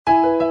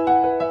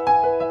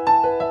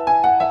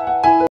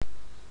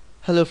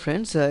Hello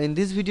friends, in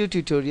this video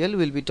tutorial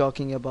we'll be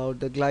talking about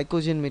the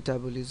glycogen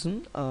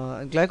metabolism.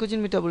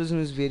 Glycogen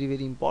metabolism is very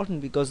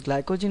important because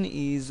glycogen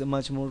is a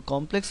much more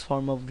complex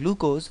form of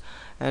glucose,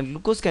 and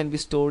glucose can be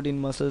stored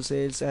in muscle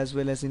cells as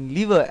well as in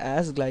liver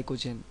as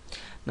glycogen.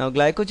 Now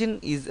glycogen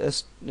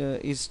is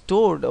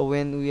stored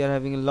when we are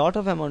having a lot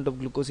of amount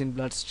of glucose in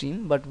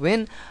bloodstream, but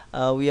when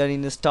we are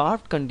in a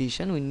starved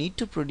condition we need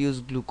to produce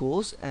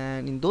glucose,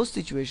 and in those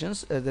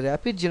situations the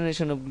rapid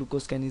generation of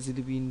glucose can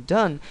easily be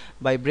done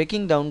by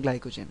breaking down glycogen.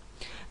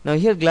 Now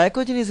here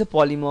glycogen is a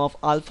polymer of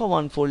alpha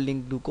 1 fold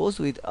linked glucose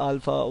with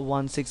alpha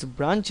 1,6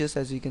 branches,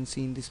 as you can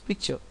see in this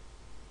picture,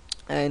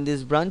 and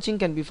this branching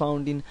can be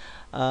found in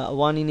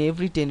 1 in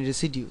every 10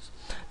 residues.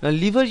 Now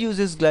liver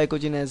uses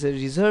glycogen as a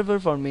reservoir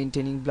for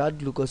maintaining blood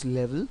glucose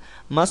level.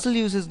 Muscle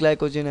uses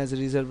glycogen as a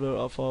reservoir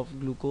of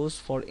glucose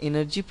for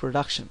energy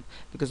production,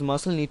 because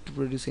muscle need to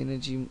produce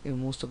energy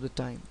most of the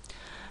time.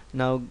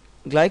 Now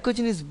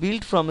glycogen is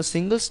built from a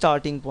single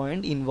starting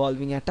point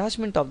involving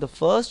attachment of the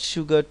first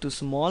sugar to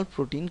small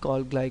protein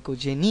called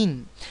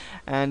glycogenin,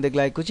 and the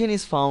glycogen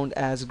is found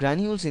as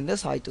granules in the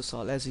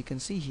cytosol, as you can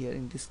see here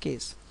in this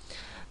case.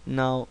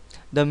 Now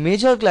the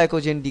major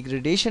glycogen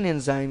degradation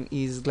enzyme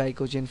is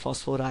glycogen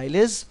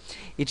phosphorylase.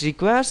 It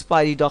requires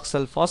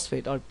pyridoxal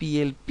phosphate or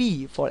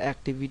PLP for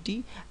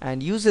activity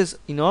and uses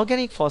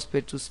inorganic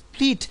phosphate to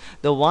split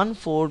the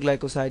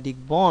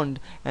 1,4-glycosidic bond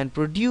and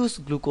produce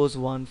glucose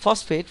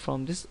 1-phosphate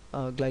from this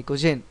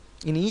glycogen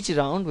in each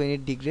round when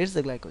it degrades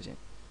the glycogen.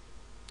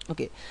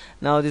 Okay,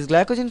 now this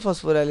glycogen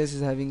phosphorylase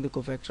is having the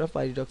cofactor of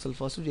pyridoxal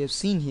phosphate we have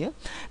seen here.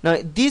 Now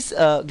this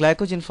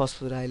glycogen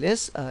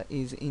phosphorylase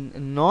is in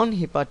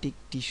non-hepatic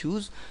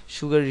tissues.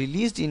 Sugar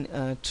released in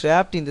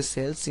trapped in the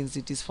cells since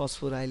it is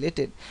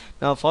phosphorylated.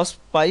 Now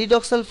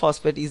pyridoxal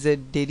phosphate is a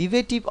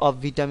derivative of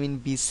vitamin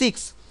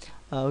B6,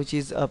 which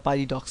is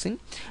pyridoxine.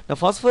 Now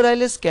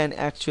phosphorylase can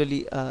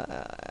actually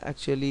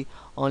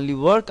only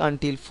work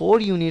until 4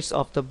 units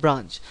of the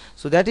branch.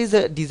 So that is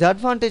a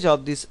disadvantage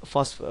of this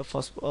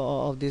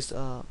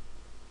glycogen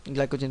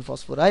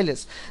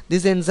phosphorylase.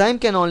 This enzyme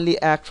can only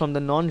act from the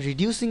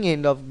non-reducing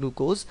end of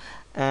glucose,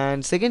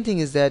 and second thing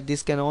is that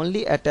this can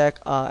only attack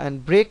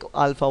and break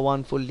alpha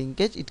 1 fold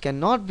linkage. It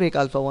cannot break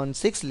alpha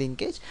 1,6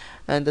 linkage.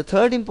 And the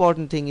third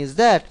important thing is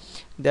that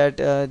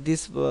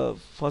this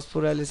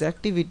phosphorylase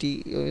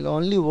activity will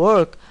only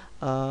work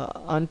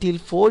until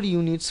 4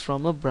 units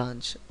from a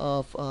branch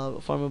of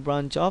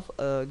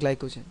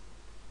glycogen.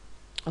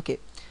 Okay,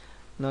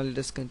 now let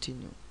us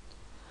continue.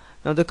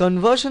 Now the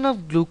conversion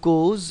of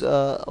glucose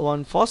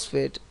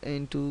 1-phosphate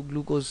into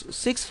glucose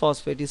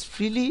 6-phosphate is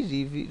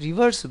freely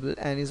reversible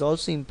and is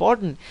also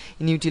important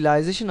in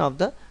utilization of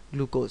the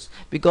glucose,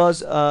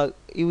 because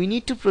we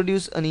need to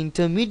produce an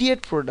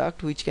intermediate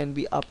product which can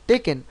be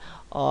uptaken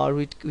or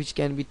which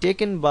can be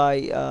taken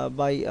by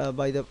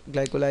the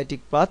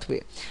glycolytic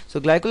pathway. So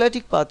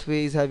glycolytic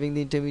pathway is having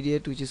the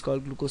intermediate which is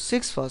called glucose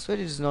 6-phosphate.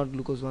 It is not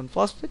glucose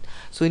 1-phosphate,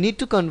 so we need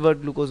to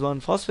convert glucose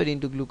 1-phosphate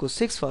into glucose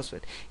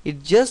 6-phosphate.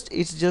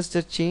 It's just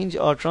a change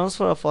or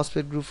transfer of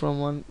phosphate group from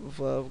one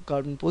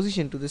carbon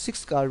position to the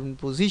 6th carbon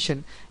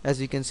position,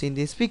 as you can see in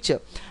this picture,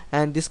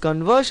 and this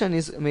conversion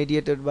is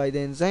mediated by the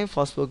enzyme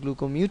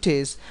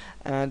phosphoglucomutase,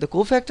 and the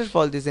cofactor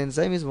for this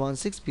enzyme is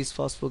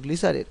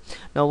 1,6-bis-phosphoglycerate.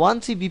 Now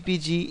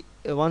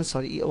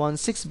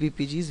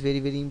 1,6-BPG is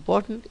very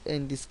important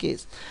in this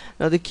case.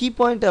 Now the key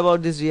point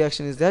about this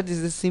reaction is that this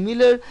is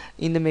similar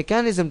in the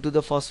mechanism to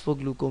the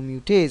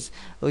phosphoglucomutase,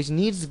 which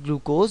needs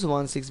glucose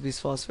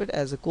 1,6-bisphosphate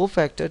as a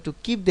cofactor to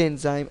keep the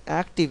enzyme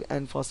active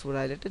and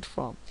phosphorylated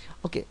form.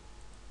 Okay.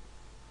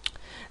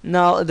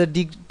 Now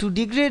to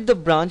degrade the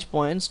branch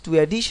points, 2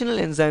 additional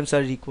enzymes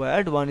are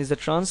required. One is the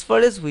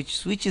transferase, which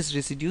switches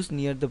residues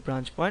near the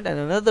branch point, and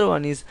another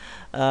one is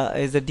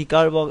the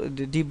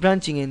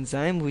debranching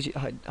enzyme, which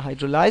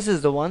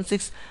hydrolyzes the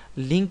 1,6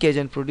 linkage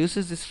and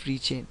produces this free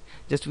chain.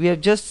 We have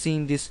just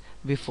seen this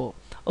before.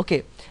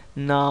 Okay,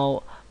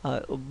 now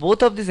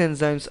both of these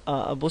enzyme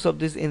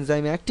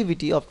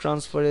activity of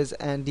transferase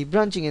and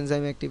debranching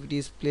enzyme activity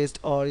is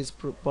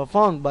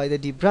performed by the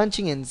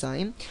debranching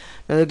enzyme.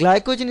 Now the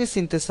glycogen is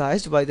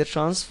synthesized by the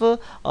transfer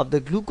of the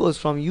glucose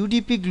from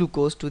UDP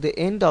glucose to the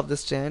end of the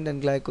strand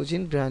and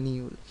glycogen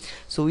granule.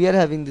 So we are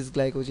having this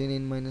glycogen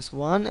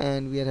N-1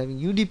 and we are having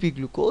UDP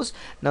glucose.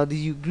 Now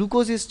the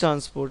glucose is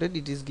transported,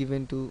 it is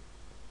given to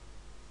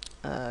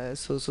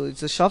so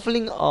it's a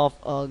shuffling of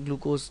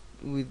glucose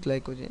with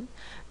glycogen.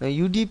 Now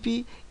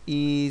UDP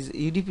is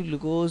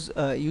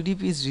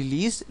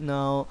released.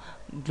 Now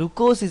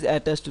glucose is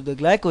attached to the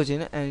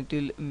glycogen and it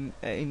will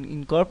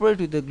incorporate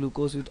with the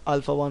glucose with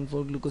alpha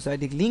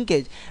 1,4-glucosidic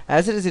linkage.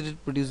 As a result,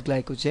 it produce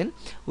glycogen.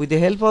 With the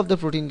help of the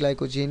protein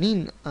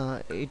glycogenin,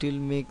 it will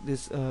make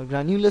this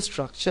granular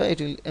structure. It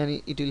will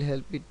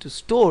help it to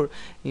store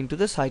into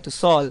the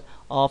cytosol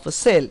of a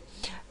cell,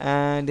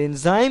 and the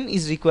enzyme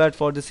is required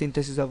for the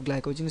synthesis of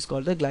glycogen is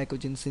called the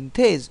glycogen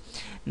synthase.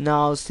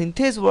 Now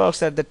synthase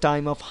works at the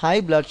time of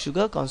high blood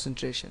sugar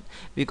concentration,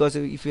 because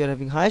if we are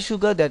having high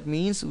sugar, that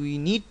means we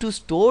need to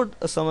store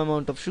some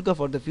amount of sugar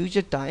for the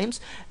future times.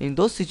 In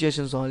those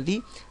situations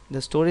only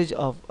the storage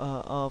of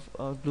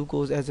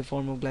glucose as a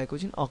form of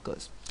glycogen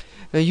occurs.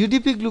 Now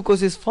UDP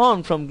glucose is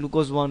formed from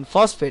glucose 1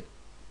 phosphate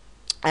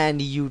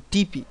and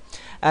UTP.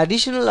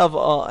 Additional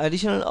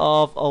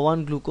of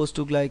 1 glucose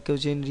to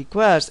glycogen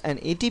requires an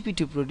ATP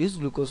to produce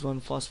glucose 1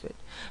 phosphate.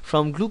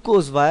 From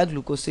glucose via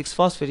glucose 6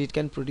 phosphate it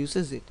can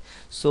produces it.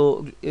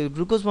 So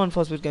glucose 1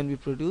 phosphate can be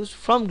produced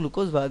from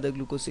glucose via the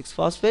glucose 6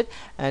 phosphate,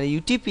 and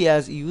UTP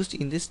as used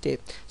in this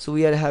step. So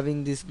we are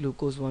having this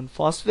glucose 1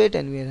 phosphate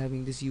and we are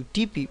having this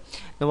UTP.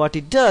 Now what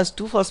it does,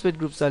 2 phosphate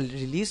groups are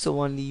released,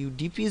 so only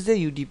UDP is there.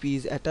 UDP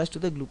is attached to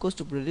the glucose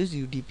to produce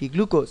UDP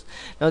glucose.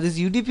 Now this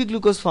UDP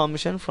glucose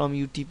formation from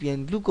UTP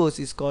and glucose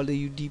is called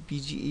the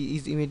UDPG,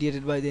 is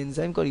mediated by the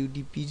enzyme called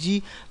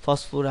UDPG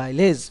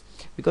phosphorylase,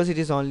 because it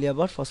is only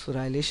about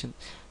phosphorylation.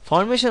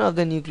 Formation of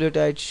the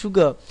nucleotide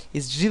sugar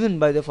is driven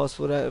by the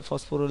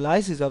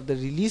phosphorylases of the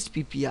released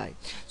PPI.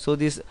 So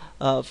this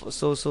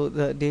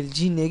the del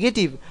G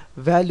negative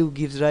value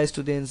gives rise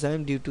to the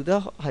enzyme due to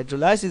the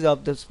hydrolysis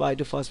of the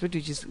spirophosphate,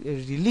 which is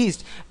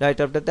released right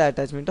after the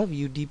attachment of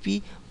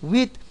UDP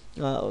with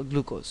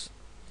glucose.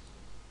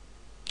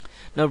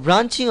 Now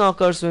branching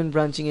occurs when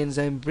branching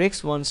enzyme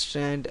breaks one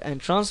strand and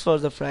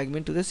transfers the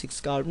fragment to the 6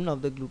 carbon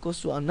of the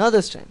glucose to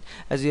another strand,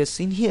 as we have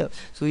seen here.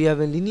 So we have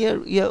a linear,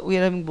 we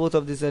are having both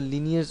of these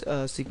linear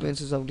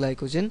sequences of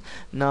glycogen.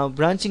 Now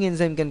branching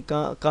enzyme can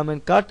come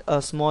and cut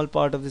a small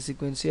part of the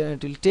sequence here,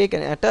 and it will take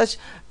and attach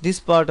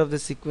this part of the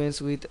sequence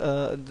with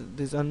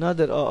this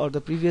another or the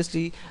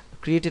previously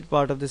created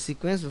part of the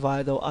sequence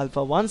via the alpha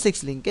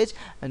 1,6 linkage,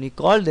 and we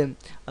call them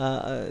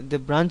the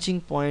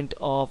branching point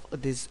of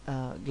this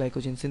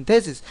glycogen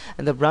synthesis.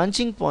 And the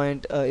branching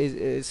point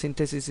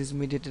synthesis is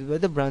mediated by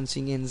the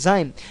branching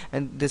enzyme,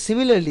 and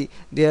similarly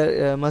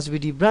there must be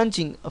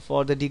debranching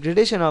for the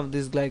degradation of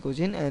this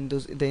glycogen, and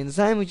the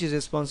enzyme which is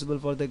responsible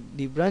for the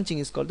debranching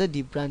is called the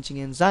debranching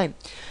enzyme.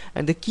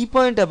 And the key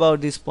point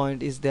about this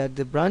point is that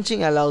the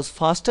branching allows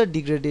faster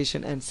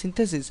degradation and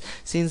synthesis,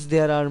 since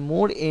there are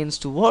more ends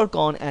to work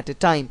on at a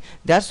time.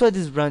 That's why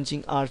these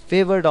branching are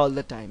favored all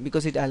the time,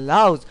 because it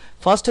allows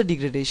faster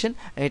degradation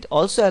and it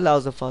also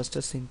allows a faster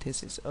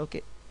synthesis.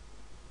 Okay.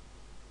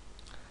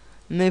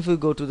 Now if we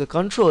go to the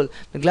control,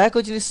 the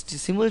glycogen is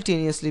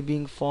simultaneously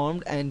being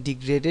formed and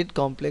degraded.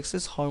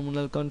 Complexes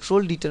hormonal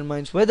control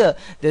determines whether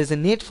there is a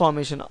net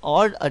formation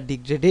or a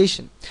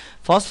degradation.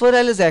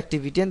 Phosphorylase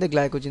activity and the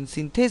glycogen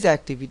synthase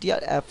activity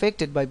are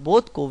affected by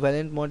both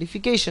covalent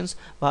modifications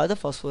via the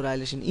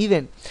phosphorylation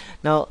event.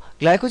 Now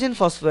glycogen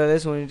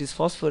phosphorylase, when it is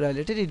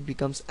phosphorylated it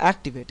becomes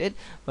activated,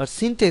 but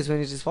synthase, when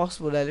it is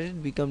phosphorylated,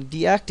 it becomes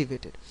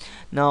deactivated.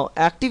 Now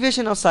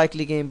activation of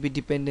cyclic AMP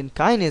dependent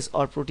kinase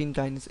or protein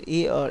kinase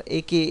A, or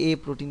aka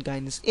protein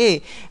kinase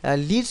A,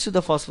 leads to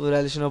the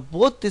phosphorylation of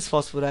both this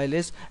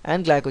phosphorylase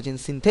and glycogen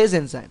synthase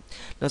enzyme.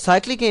 Now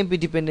cyclic AMP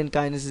dependent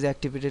kinase is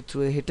activated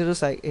through a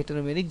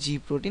heteromeric G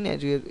protein,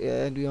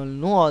 and we all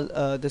know all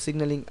the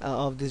signaling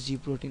of this G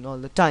protein all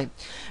the time.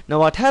 Now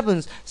what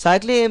happens,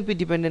 cyclic AMP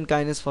dependent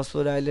kinase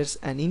phosphorylates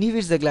and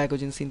inhibits the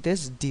glycogen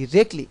synthase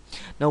directly.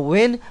 Now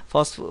when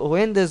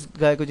this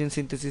glycogen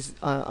synthesis is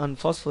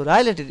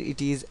unphosphorylated,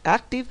 it is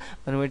active,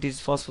 and when it is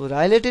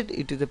phosphorylated,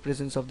 it is the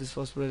presence of this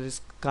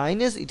phosphorylase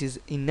kinase, it is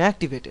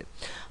inactivated.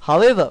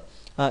 However,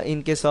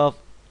 in case of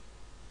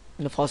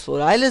the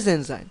phosphorylase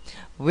enzyme,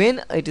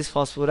 when it is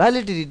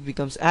phosphorylated it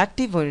becomes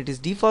active, when it is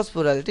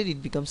dephosphorylated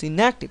it becomes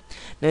inactive.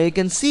 Now you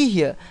can see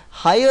here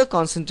higher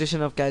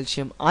concentration of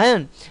calcium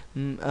ion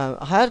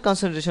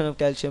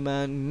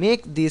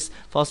make this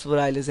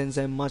phosphorylase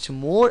enzyme much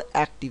more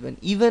active, and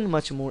even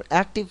much more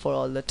active for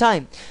all the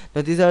time.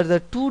 Now these are the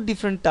two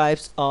different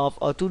types of,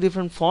 or two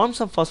different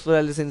forms of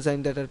phosphorylase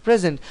enzyme that are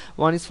present.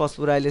 One is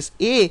phosphorylase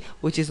A,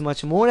 which is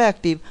much more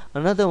active,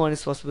 another one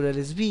is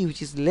phosphorylase B,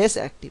 which is less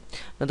active.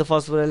 Now the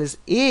phosphorylase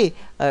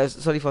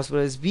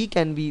phosphorylase B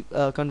can be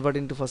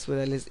converted into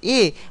phosphorylase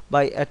A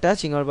by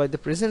attaching or by the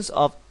presence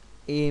of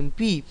AMP,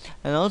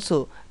 and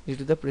also due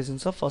to the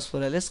presence of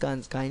phosphorylase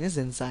kinase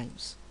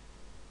enzymes.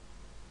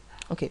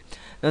 Okay,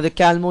 now the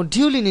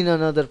calmodulin in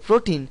another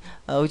protein,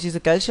 which is a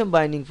calcium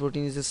binding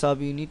protein, is a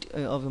subunit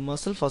of the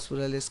muscle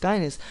phosphorylase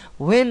kinase.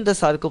 When the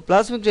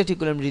sarcoplasmic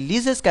reticulum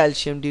releases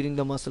calcium during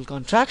the muscle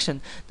contraction,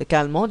 the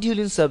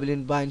calmodulin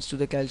subunit binds to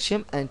the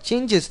calcium and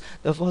changes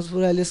the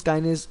phosphorylase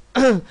kinase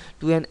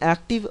to an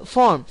active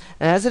form,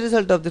 and as a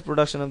result of the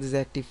production of this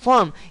active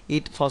form,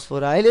 it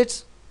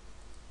phosphorylates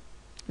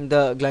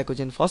the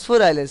glycogen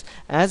phosphorylase.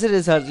 As a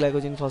result,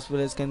 glycogen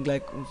phosphorylase can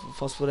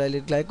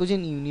phosphorylate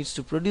glycogen units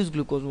to produce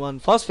glucose 1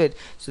 phosphate.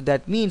 So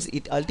that means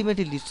it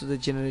ultimately leads to the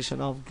generation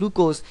of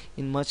glucose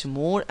in much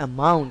more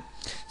amount.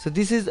 So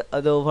this is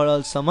the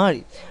overall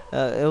summary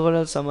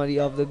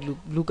of the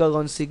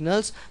glucagon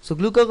signals. So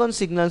glucagon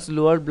signals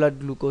lower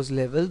blood glucose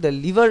level. The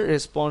liver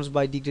responds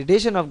by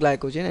degradation of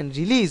glycogen and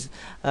release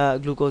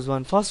glucose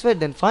 1 phosphate.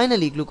 Then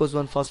finally glucose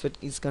 1 phosphate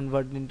is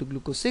converted into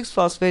glucose 6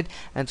 phosphate,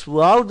 and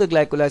throughout the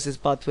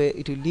glycolysis pathway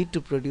it will lead to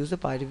produce the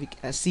pyruvic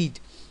acid.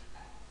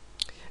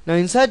 Now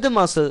inside the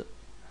muscle,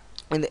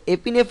 and the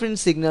epinephrine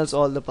signals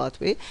all the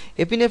pathway.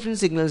 Epinephrine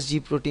signals G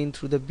protein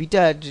through the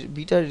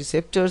beta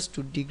receptors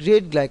to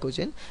degrade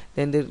glycogen.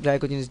 Then the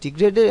glycogen is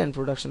degraded and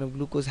production of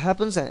glucose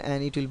happens,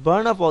 and it will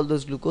burn up all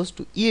those glucose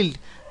to yield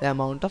the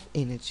amount of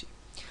energy.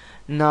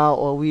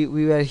 Now we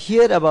were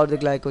here about the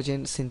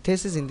glycogen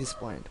synthesis in this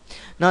point.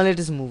 Now let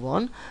us move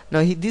on.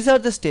 Now these are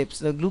the steps.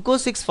 The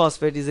glucose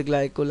 6-phosphate is a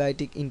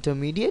glycolytic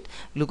intermediate.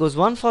 Glucose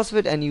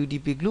 1-phosphate and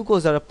UDP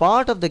glucose are a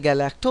part of the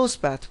galactose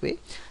pathway.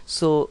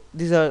 So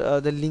these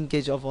are the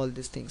linkage of all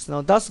these things.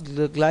 Now thus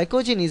the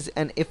glycogen is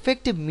an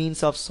effective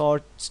means of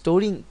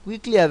storing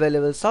quickly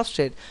available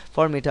substrate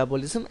for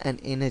metabolism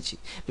and energy,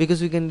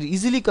 because we can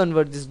easily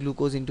convert this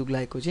glucose into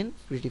glycogen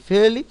pretty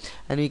fairly,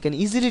 and we can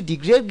easily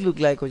degrade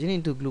glycogen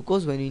into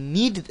glucose when we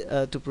need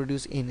to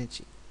produce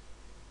energy.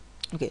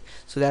 Okay,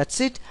 so that's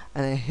it,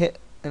 and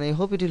I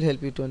hope it will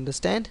help you to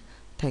understand.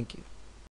 Thank you.